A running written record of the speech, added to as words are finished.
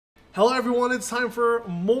Hello everyone, it's time for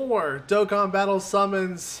more Dokkan Battle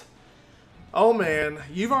Summons. Oh man,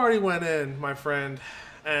 you've already went in, my friend.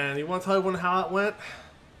 And you want to tell everyone how it went?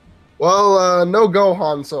 Well, no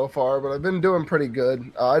Gohan so far, but I've been doing pretty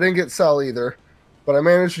good. I didn't get Cell either, but I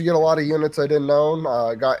managed to get a lot of units I didn't own.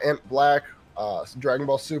 I got Ant Black, Dragon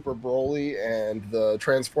Ball Super Broly, and the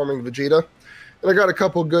Transforming Vegeta. And I got a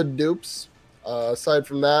couple good dupes. Aside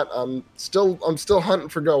from that, I'm still hunting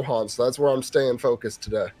for Gohan, so that's where I'm staying focused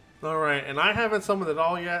today. Alright, and I haven't summoned it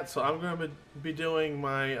all yet, so I'm going to be doing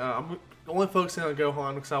my... I'm only focusing on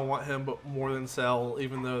Gohan because I want him but more than Cell,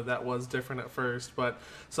 even though that was different at first.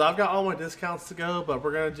 So I've got all my discounts to go, but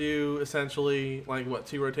we're going to do essentially, like, what,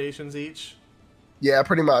 2 rotations each? Yeah,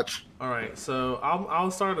 pretty much. Alright, so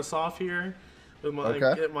I'll start us off here with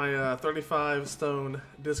get my 35 stone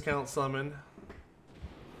discount summon.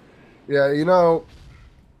 Yeah,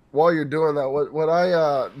 while you're doing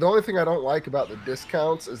that, the only thing I don't like about the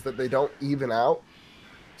discounts is that they don't even out.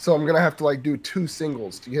 So I'm gonna have to do 2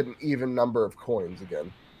 singles to get an even number of coins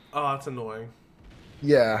again. Oh, that's annoying.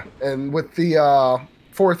 Yeah, and with the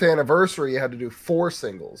 4th anniversary, you had to do 4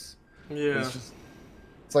 singles. Yeah.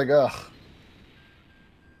 It's like, ugh.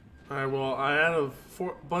 Alright, well, I had a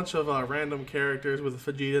bunch of random characters with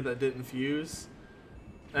Vegeta that didn't fuse.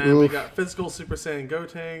 And we got physical Super Saiyan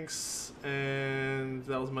Gotenks, and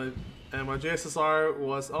that was my JSSR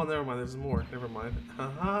was, oh, never mind, there's more, never mind.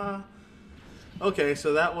 Haha. Okay,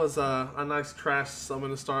 so that was a nice trash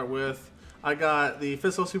summon to start with. I got the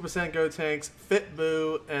physical Super Saiyan Gotenks, Fit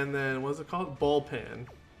Boo, and then, what is it called? Bullpan.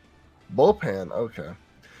 Bullpan, okay.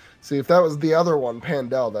 See, if that was the other one,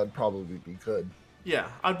 Pandel, that'd probably be good. Yeah,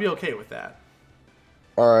 I'd be okay with that.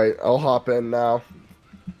 Alright, I'll hop in now.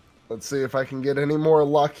 Let's see if I can get any more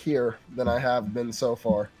luck here than I have been so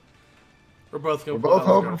far. We're both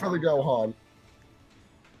hoping for the Gohan.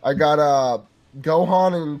 I got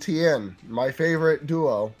Gohan and Tien, my favorite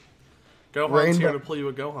duo. Gohan's here to play you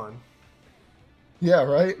a Gohan. Yeah,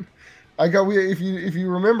 right. If you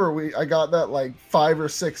remember, I got that like 5 or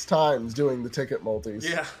 6 times doing the ticket multis.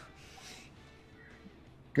 Yeah.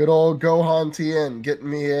 Good old Gohan Tien getting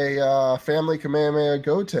me a Family Kamehameha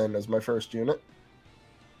Goten as my first unit.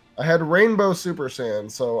 I had Rainbow Super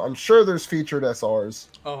Saiyan, so I'm sure there's featured SRs.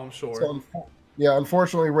 Oh, I'm sure. So, yeah,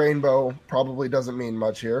 unfortunately, Rainbow probably doesn't mean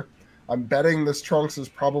much here. I'm betting this Trunks is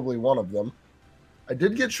probably one of them. I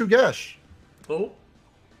did get Shugesh. Oh.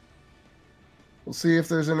 We'll see if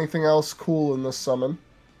there's anything else cool in this summon.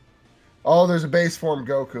 Oh, there's a base form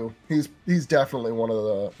Goku. He's definitely one of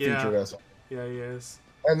the featured SRs. Yeah, he is.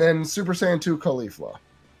 And then Super Saiyan 2 Caulifla.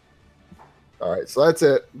 All right, so that's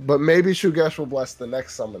it. But maybe Shugesh will bless the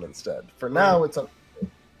next summon instead. For now, it's up.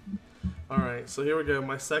 All right, so here we go.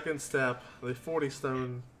 My second step, the 40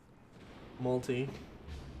 stone multi.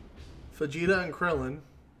 Vegeta and Krillin.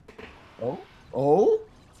 Oh? Oh?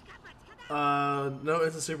 No,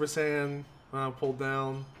 it's a Super Saiyan pulled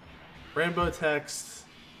down. Rainbow Text.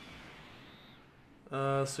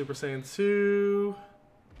 Super Saiyan 2.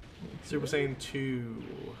 Super Saiyan 2.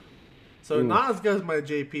 So not as good as my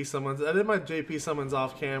JP summons. I did my JP summons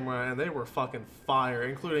off camera, and they were fucking fire,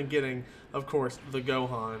 including getting, of course, the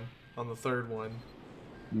Gohan on the 3rd one.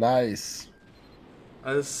 Nice.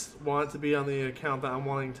 I just want it to be on the account that I'm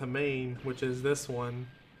wanting to main, which is this one.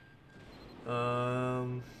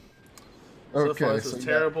 So far, this is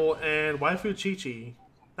terrible. And Waifu Chi-Chi.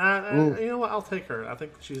 You know what? I'll take her. I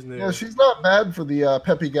think she's new. Yeah, she's not bad for the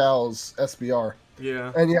Peppy Gals SBR.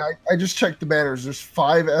 Yeah. And yeah, I just checked the banners. There's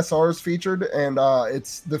 5 SRs featured, and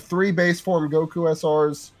it's the 3 base form Goku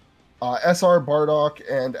SRs, SR Bardock,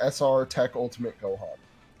 and SR Tech Ultimate Gohan.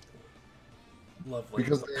 Lovely.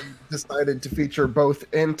 Because they decided to feature both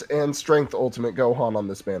Int and Strength Ultimate Gohan on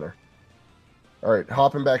this banner. All right,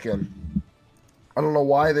 hopping back in. I don't know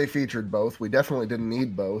why they featured both. We definitely didn't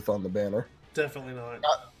need both on the banner. Definitely not.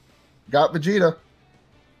 Got Vegeta.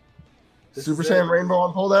 Super Saiyan Rainbow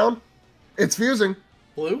on pull down. It's fusing.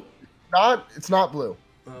 Blue? It's not blue.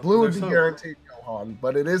 Blue would be guaranteed Gohan,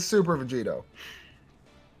 but it is Super Vegito.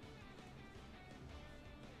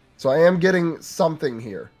 So I am getting something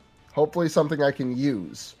here. Hopefully something I can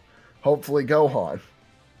use. Hopefully Gohan.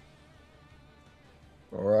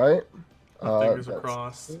 All right. Fingers are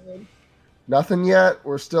crossed. Nothing yet.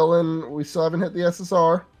 We still haven't hit the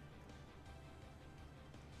SSR.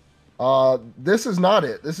 This is not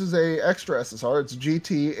it. This is a extra SSR. It's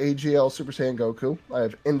GT AGL Super Saiyan Goku. I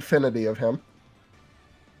have infinity of him.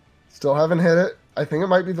 Still haven't hit it. I think it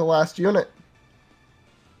might be the last unit.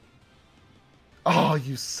 Oh,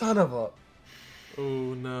 you son of a...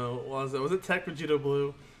 Oh no. Was it Tech Vegeta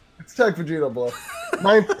Blue? It's Tech Vegeta Blue.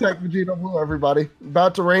 9th Tech Vegeta Blue, everybody.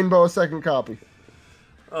 About to rainbow a second copy.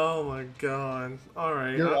 Oh my god. All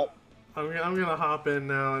right. You're up. I'm gonna hop in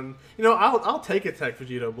now, and I'll take a Tech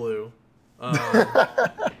Vegito Blue.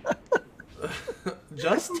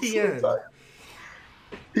 Just TN.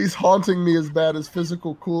 He's haunting me as bad as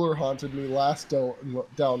Physical Cooler haunted me last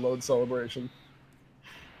download celebration.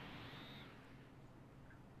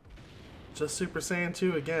 Just Super Saiyan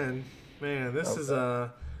 2 again. Man, this is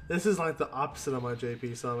like the opposite of my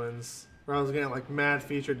JP summons, where I was getting like mad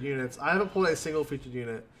featured units. I haven't pulled a single featured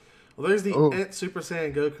unit. Well, there's the Ent Super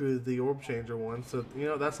Saiyan Goku, the Orb Changer one, so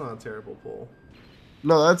that's not a terrible pull.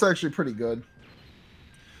 No, that's actually pretty good.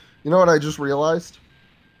 You know what I just realized?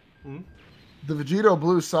 The Vegito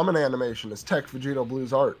Blue summon animation is Tech Vegito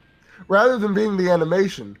Blue's art. Rather than being the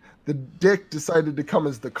animation, the dick decided to come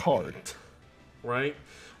as the card. Right?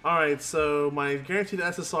 Alright, so my guaranteed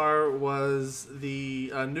SSR was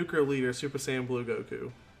the Nuclear Leader Super Saiyan Blue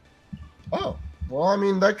Goku. Oh. Well, I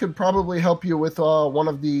mean, that could probably help you with one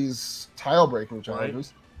of these tile breaking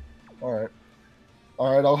challenges. Right.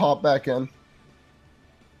 All right, I'll hop back in.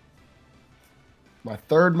 My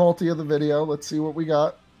third multi of the video. Let's see what we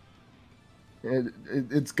got.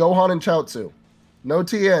 It's Gohan and Chaozu. No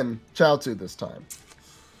TN, Chaozu this time.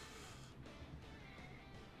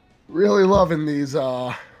 Really loving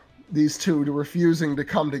these two refusing to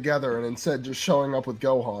come together and instead just showing up with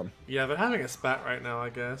Gohan. Yeah, they're having a spat right now, I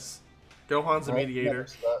guess. Gohan's a mediator.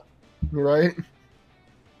 Right?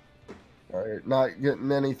 Alright, not getting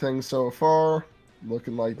anything so far.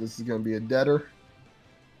 Looking like this is going to be a deader.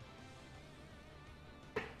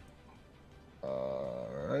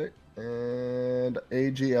 Alright, and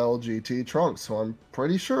AGL GT Trunks. So I'm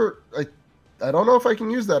pretty sure, I don't know if I can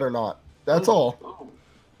use that or not. That's all. Oh.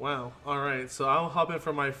 Wow. Alright, so I'll hop in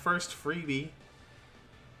for my first freebie.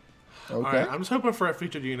 Okay. Alright, I'm just hoping for a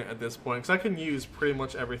featured unit at this point, because I can use pretty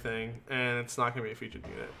much everything, and it's not going to be a featured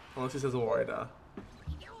unit. Unless he says a Warrior.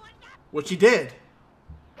 Which he did!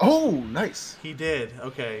 Oh, nice. He did.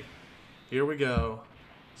 Okay. Here we go.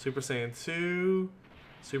 Super Saiyan 2,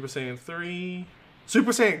 Super Saiyan 3,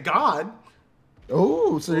 Super Saiyan God!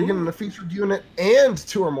 Oh, so you're getting a featured unit and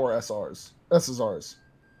 2 or more SSRs.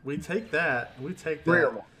 We take that. We take that. 3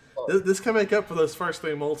 or more. This can make up for those first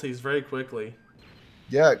 3 multis very quickly.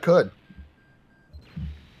 Yeah, it could.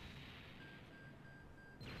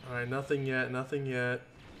 Alright, nothing yet, nothing yet.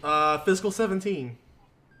 Physical 17.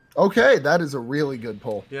 Okay, that is a really good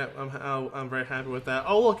pull. Yeah, I'm very happy with that.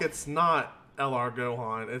 Oh, look, it's not LR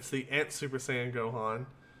Gohan. It's the Ant Super Saiyan Gohan.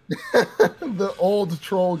 The old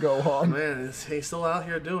troll Gohan. Man, he's still out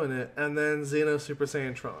here doing it. And then Xeno Super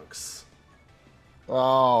Saiyan Trunks.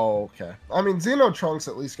 Oh, okay. I mean, Xeno Trunks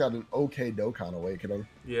at least got an okay Dokkan Awakening.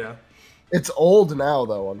 Yeah. It's old now,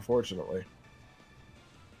 though, unfortunately.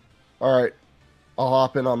 Alright, I'll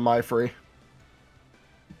hop in on my free.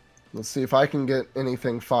 Let's see if I can get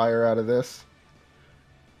anything fire out of this.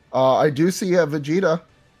 I do see a Vegeta.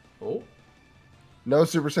 Oh. No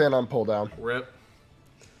Super Saiyan on pull down. Rip.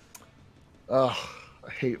 Ugh, I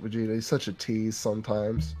hate Vegeta. He's such a tease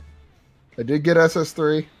sometimes. I did get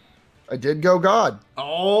SS3. I did go God.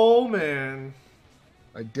 Oh, man.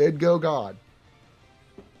 I did go God.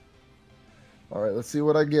 Alright, let's see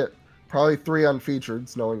what I get. Probably 3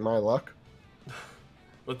 unfeatured, knowing my luck.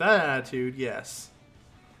 With that attitude, yes.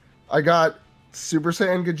 I got Super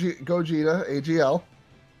Saiyan Gogeta, AGL.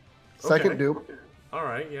 Second dupe.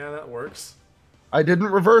 Alright, yeah, that works. I didn't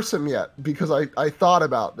reverse him yet because I thought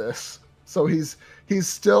about this. So he's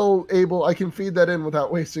still able. I can feed that in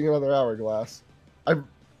without wasting another hourglass. I'm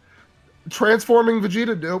transforming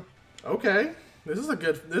Vegeta dupe. Okay. This is a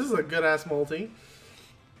good ass multi.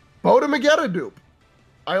 Boda Magetta dupe.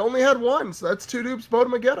 I only had 1, so that's 2 dupes Boda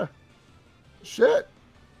Magetta. Shit.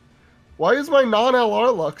 Why is my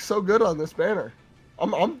non-LR luck so good on this banner?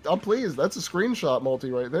 I'm pleased. That's a screenshot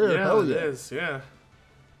multi right there. Yeah, Hell it yeah. is. Yeah.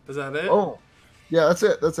 Is that it? Oh. Yeah, that's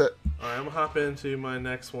it. That's it. All right, I'm gonna hop into my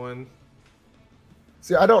next one.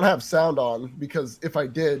 See, I don't have sound on because if I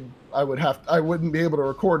did, I wouldn't be able to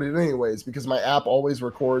record it anyways because my app always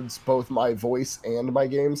records both my voice and my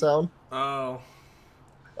game sound. Oh.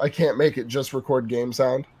 I can't make it just record game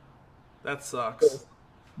sound. That sucks.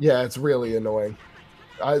 Yeah, it's really annoying.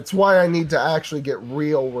 It's why I need to actually get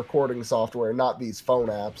real recording software, not these phone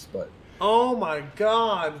apps. But oh my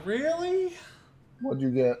god, really? What'd you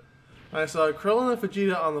get? I saw Krillin and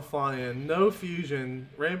Vegeta on the fly-in, no fusion,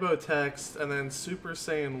 rainbow text, and then Super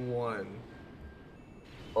Saiyan 1.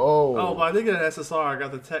 Oh, but I did get an SSR. I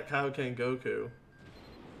got the Tech Kaioken Goku.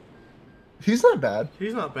 He's not bad.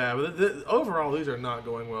 He's not bad, but overall, these are not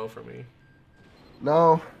going well for me.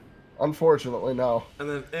 No. Unfortunately, no. And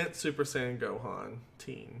then Ent Super Saiyan Gohan,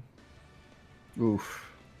 teen.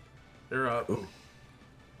 Oof. They're up. Oof.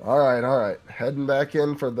 All right, all right. Heading back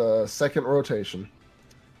in for the second rotation.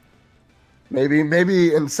 Maybe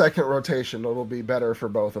in second rotation it'll be better for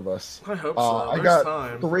both of us. I hope so. I There's got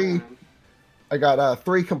time. three. I got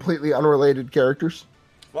three completely unrelated characters.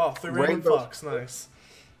 Wow, 3 random fucks. Nice.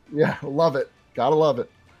 Yeah, love it. Gotta love it.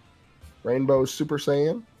 Rainbow Super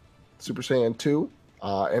Saiyan, Super Saiyan 2,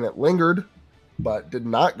 and it lingered, but did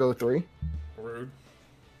not go 3. Rude.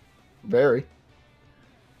 Very.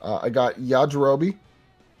 I got Yajirobe,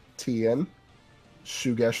 TN,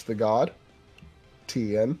 Shugesh the God,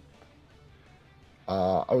 TN.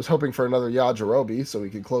 I was hoping for another Yajirobe so we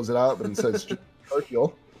could close it out, but instead it's just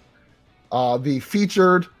Hercule. The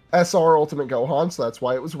featured SR Ultimate Gohan, so that's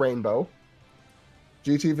why it was Rainbow.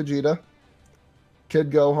 GT Vegeta, Kid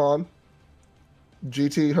Gohan,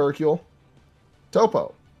 GT Hercule,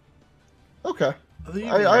 Topo. Okay.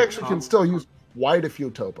 I actually can still use quite a few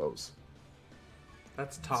Topos.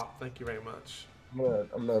 That's top. Thank you very much.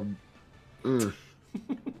 I'm gonna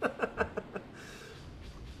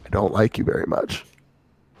I don't like you very much.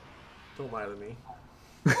 Don't lie to me.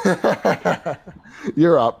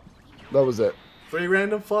 You're up. That was it. 3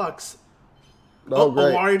 random fucks. Oh,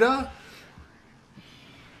 great. Awarida?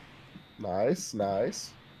 Nice,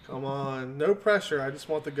 nice. Come on. No pressure. I just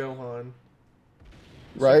want the Gohan.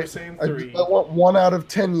 Right? Super I Saiyan 3. want 1 out of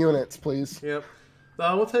 10 units, please. Yep.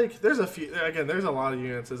 We'll take... There's a few... Again, there's a lot of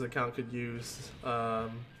units this account could use. A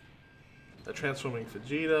transforming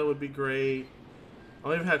Vegeta would be great. I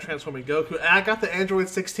don't even have transforming Goku. And I got the Android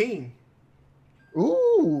 16.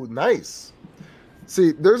 Ooh, nice.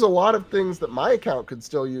 See, there's a lot of things that my account could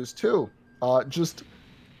still use too. Just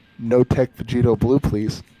no Tech Vegito Blue,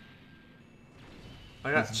 please.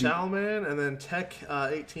 I got Chowman and then Tech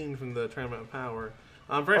 18 from the Tournament of Power.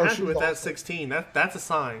 I'm very happy with that 16. That's a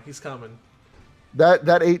sign. He's coming.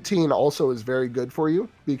 That 18 also is very good for you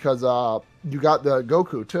because you got the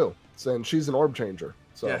Goku too, and she's an orb changer.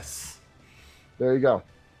 So yes. There you go.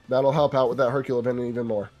 That'll help out with that Hercule event even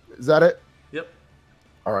more. Is that it? Yep.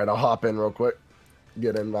 All right, I'll hop in real quick.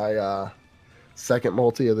 Get in my second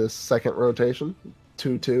multi of this second rotation.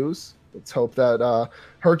 2 2s. Let's hope that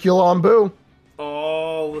Hercule on Boo.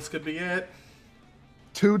 Oh, this could be it.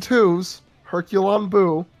 2 2s. Hercule on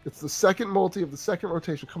Boo. It's the second multi of the second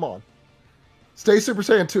rotation. Come on. Stay Super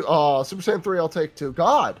Saiyan 2. Super Saiyan 3 I'll take 2.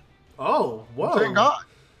 God. Oh, whoa. Thank God.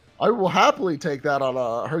 I will happily take that on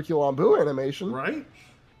a Hercule on Boo animation. Right?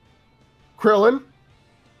 Krillin.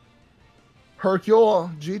 Hercule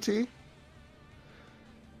GT.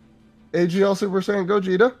 AGL Super Saiyan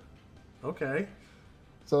Gogeta. Okay.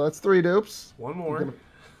 So that's 3 dupes. One more.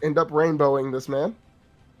 End up rainbowing this man.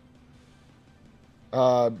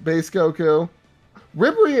 Base Goku.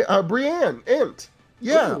 Brienne, Int.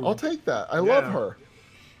 Yeah, Ooh. I'll take that. I love her.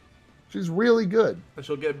 She's really good. And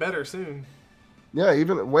she'll get better soon. Yeah,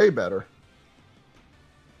 even way better.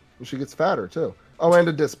 And she gets fatter too. Oh, and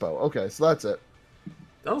a Dispo. Okay, so that's it.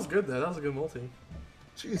 That was good though. That was a good multi.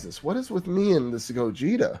 Jesus, what is with me and this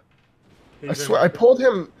Gogeta? I He's swear, I pulled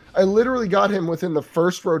him. I literally got him within the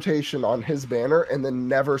first rotation on his banner and then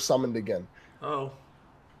never summoned again. Oh.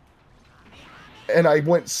 And I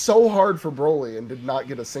went so hard for Broly and did not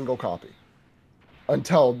get a single copy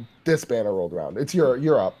until this banner rolled around. It's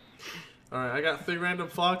you're up. All right, I got 3 random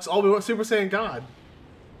fucks. Oh, we want Super Saiyan God.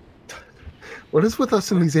 What is with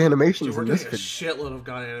us in these animations? Dude, we're in this getting a shitload of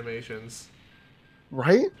God animations.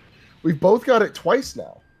 Right? We've both got it twice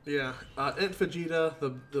now. Yeah, Int Vegeta,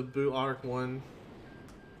 the Boo Arc one.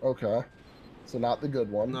 Okay. So not the good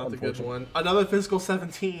one. Not the good one. Another Physical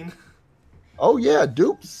 17. Oh yeah,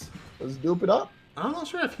 dupes. Let's dupe it up. I'm not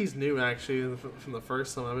sure if he's new actually from the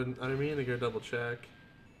first time. I've been meaning to go double check.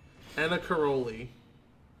 And a Caroli.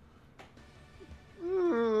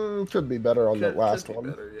 Could be better on the last could be one.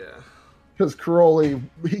 Better, yeah. Because Caroli,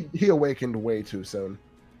 he awakened way too soon.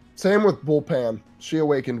 Same with Bullpan. She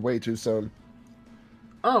awakened way too soon.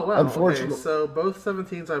 Oh, wow. Unfortunately. Okay, so both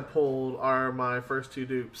 17s I pulled are my first 2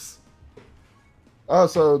 dupes. Oh,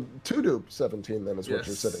 so 2 dupe 17 then is what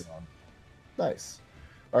you're sitting on. Nice.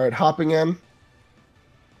 All right, hopping in.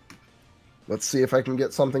 Let's see if I can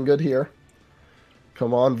get something good here.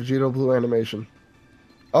 Come on, Vegito Blue animation.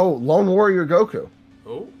 Oh, Lone Warrior Goku.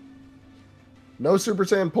 Oh. No Super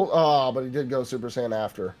Saiyan pull. Ah, but he did go Super Saiyan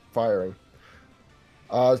after firing.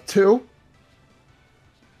 2.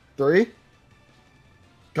 3.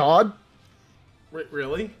 God.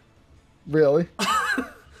 Really? Really?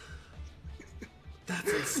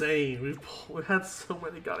 That's insane. We've had so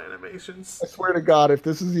many God animations. I swear to God, if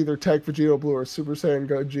this is either Tech Vegito Blue or Super Saiyan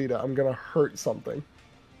Gogeta, I'm gonna hurt something.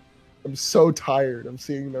 I'm so tired of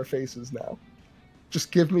seeing their faces now.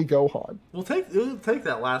 Just give me Gohan. We'll take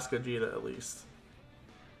that last Gogeta at least.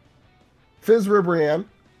 Fizz Ribrianne.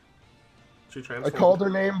 She I transformed. called her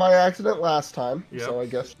name by accident last time, Yep. so I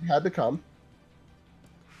guess she had to come.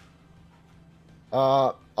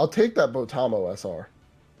 I'll take that Botamo SR.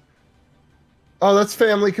 Oh, that's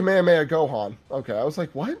Family Kamehameha Gohan. Okay, I was like,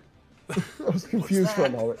 what? I was confused for a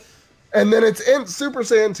moment. And then it's in Super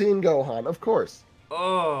Saiyan Teen Gohan, of course.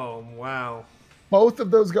 Oh, wow. Both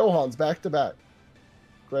of those Gohans back to back.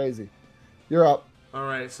 Crazy. You're up. All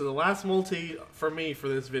right, so the last multi for me for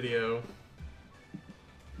this video,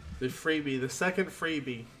 the freebie, the second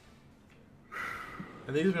freebie.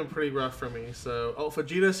 And these have been pretty rough for me. So, oh,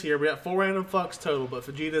 Vegeta's here. We got 4 random fucks total, but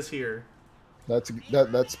Vegeta's here. That's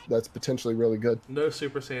potentially really good. No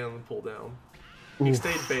Super Saiyan pull down. He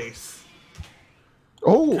stayed base.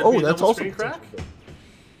 Oh, that's also screen crack.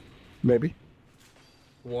 Maybe.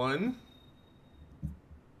 1.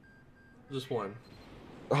 Just 1.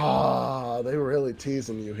 Ah, they were really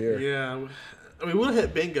teasing you here. Yeah, I mean, we would have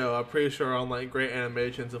hit bingo. I'm pretty sure on like great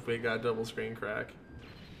animations if we got double screen crack.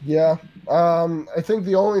 Yeah. I think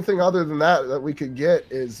the only thing other than that we could get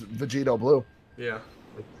is Vegito Blue. Yeah.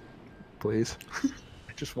 Please.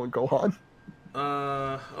 I just want Gohan.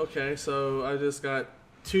 Okay, so I just got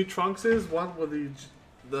 2 Trunkses, one with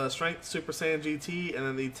the Strength Super Saiyan GT, and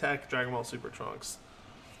then the Tech Dragon Ball Super Trunks.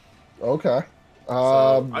 Okay.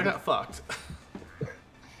 So I got fucked.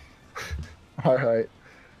 All right.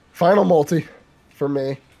 Final multi for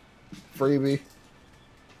me. Freebie.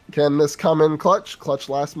 Can this come in clutch? Clutch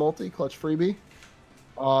last multi, clutch freebie.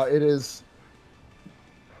 It is.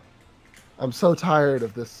 I'm so tired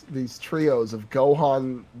of these trios of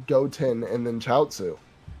Gohan, Goten, and then Chaozu.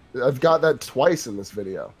 I've got that twice in this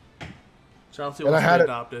video. Chaozu was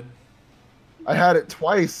adopted. I had it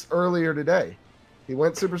twice earlier today. He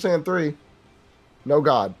went Super Saiyan 3. No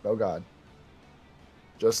God. No God.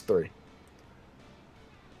 Just 3.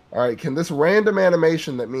 All right, can this random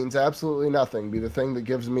animation that means absolutely nothing be the thing that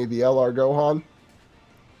gives me the LR Gohan?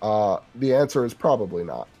 The answer is probably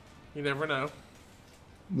not. You never know.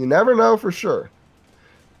 You never know for sure.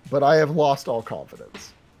 But I have lost all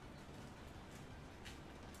confidence.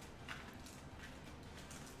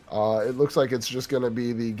 It looks like it's just going to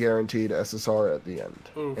be the guaranteed SSR at the end.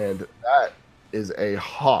 Oof. And that is a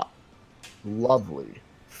hot, lovely,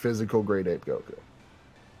 physical grade ape Goku.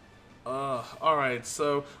 All right.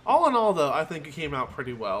 So all in all, though, I think you came out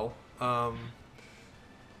pretty well.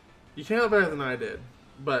 You came out better than I did,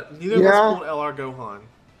 but neither of us pulled LR Gohan.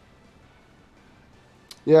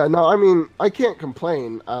 Yeah, no, I mean, I can't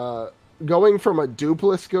complain. Going from a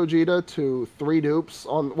dupeless Gogeta to 3 dupes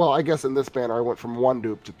on, well, I guess in this banner I went from 1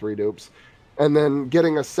 dupe to 3 dupes, and then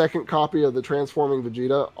getting a second copy of the transforming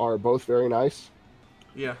Vegeta are both very nice.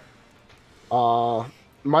 Yeah.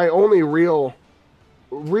 My only real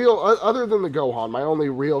other than the Gohan, my only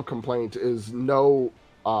real complaint is no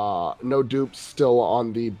dupes still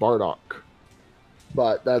on the Bardock,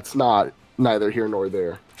 but that's neither here nor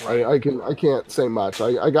there. Right. I can't say much.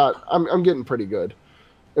 I'm getting pretty good.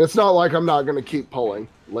 And it's not like I'm not going to keep pulling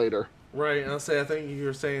later. Right. And I think you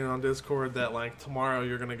were saying on Discord that like tomorrow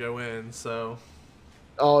you're going to go in. So.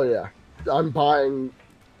 Oh yeah, I'm buying.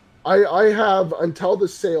 I have until the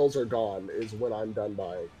sales are gone is when I'm done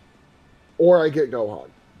buying. Or I get Gohan.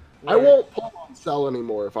 Right. I won't pull on sell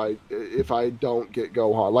anymore if I don't get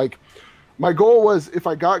Gohan. Like, my goal was if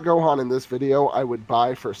I got Gohan in this video, I would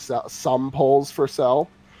buy for some pulls for sell.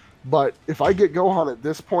 But if I get Gohan at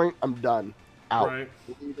this point, I'm done. Out. Right.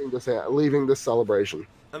 Leaving this celebration.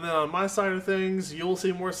 And then on my side of things, you'll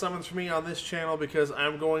see more summons from me on this channel because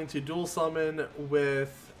I'm going to dual summon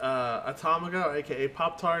with Atomica, aka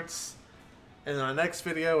Pop-Tarts, in our next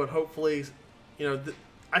video, and hopefully, you know,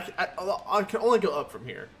 I can only go up from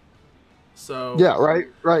here. So yeah, right.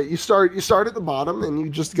 You start at the bottom and you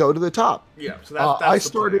just go to the top. Yeah, so that's I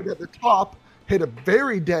started at the top, hit a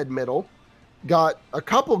very dead middle, got a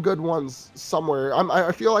couple good ones somewhere.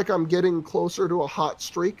 I feel like I'm getting closer to a hot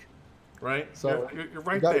streak. Right. So you're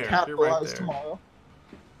right there. Capitalize you're right there. Tomorrow.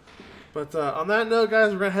 But on that note,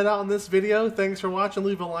 guys, we're going to head out on this video. Thanks for watching.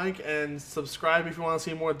 Leave a like and subscribe if you want to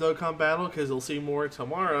see more Dokkan Battle, because you'll see more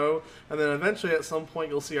tomorrow. And then eventually at some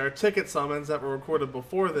point you'll see our ticket summons that were recorded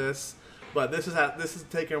before this. But this is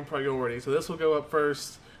taking priority. So this will go up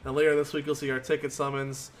first. And later this week you'll see our ticket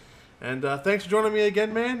summons. And thanks for joining me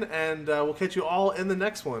again, man. And we'll catch you all in the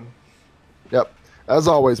next one. Yep. As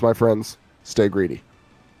always, my friends, stay greedy.